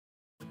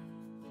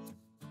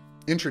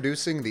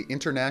Introducing the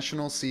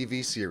International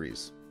CV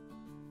Series,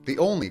 the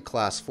only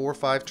Class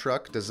 4-5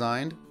 truck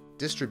designed,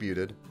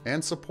 distributed,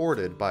 and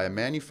supported by a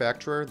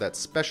manufacturer that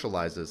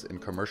specializes in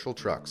commercial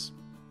trucks.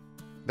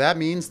 That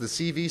means the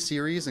CV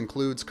Series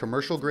includes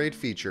commercial-grade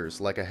features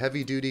like a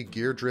heavy-duty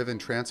gear-driven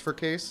transfer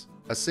case,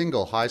 a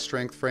single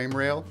high-strength frame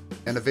rail,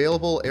 an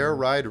available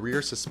air-ride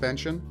rear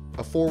suspension,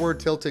 a forward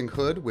tilting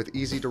hood with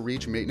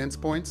easy-to-reach maintenance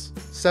points,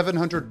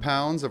 700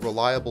 pounds of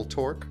reliable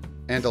torque,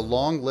 and a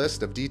long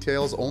list of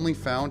details only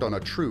found on a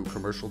true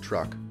commercial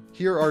truck.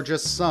 Here are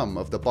just some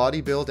of the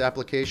body build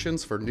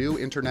applications for new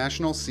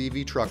International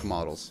CV truck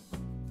models: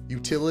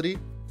 utility,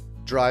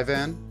 dry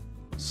van,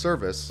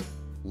 service,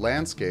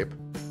 landscape,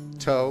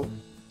 tow,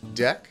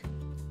 deck,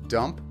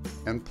 dump,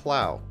 and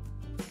plow.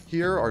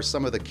 Here are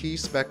some of the key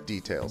spec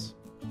details.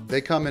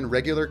 They come in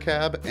regular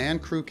cab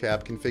and crew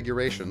cab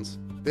configurations.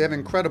 They have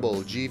incredible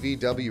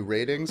GVW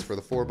ratings for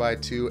the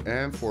 4x2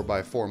 and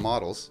 4x4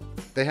 models.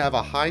 They have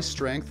a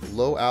high-strength,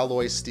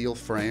 low-alloy steel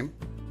frame.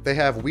 They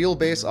have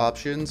wheelbase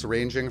options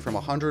ranging from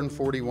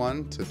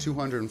 141 to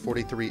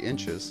 243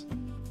 inches,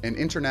 an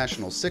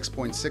International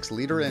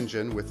 6.6-liter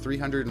engine with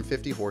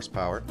 350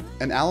 horsepower,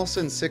 an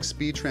Allison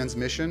 6-speed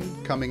transmission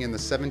coming in the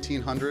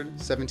 1700,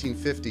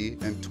 1750,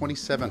 and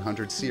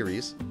 2700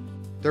 series.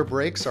 Their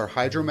brakes are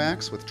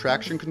Hydromax with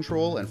traction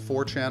control and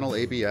 4-channel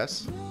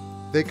ABS.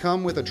 They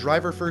come with a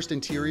driver-first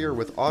interior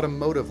with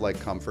automotive-like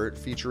comfort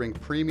featuring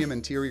premium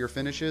interior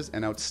finishes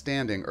and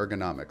outstanding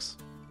ergonomics.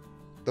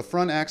 The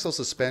front axle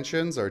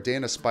suspensions are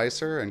Dana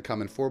Spicer and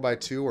come in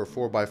 4x2 or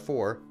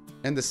 4x4,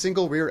 and the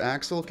single rear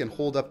axle can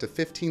hold up to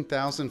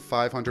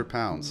 15,500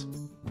 pounds.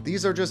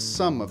 These are just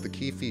some of the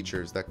key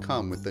features that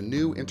come with the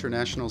new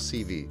International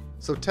CV,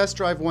 so test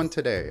drive one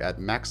today at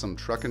Maxim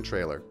Truck and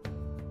Trailer.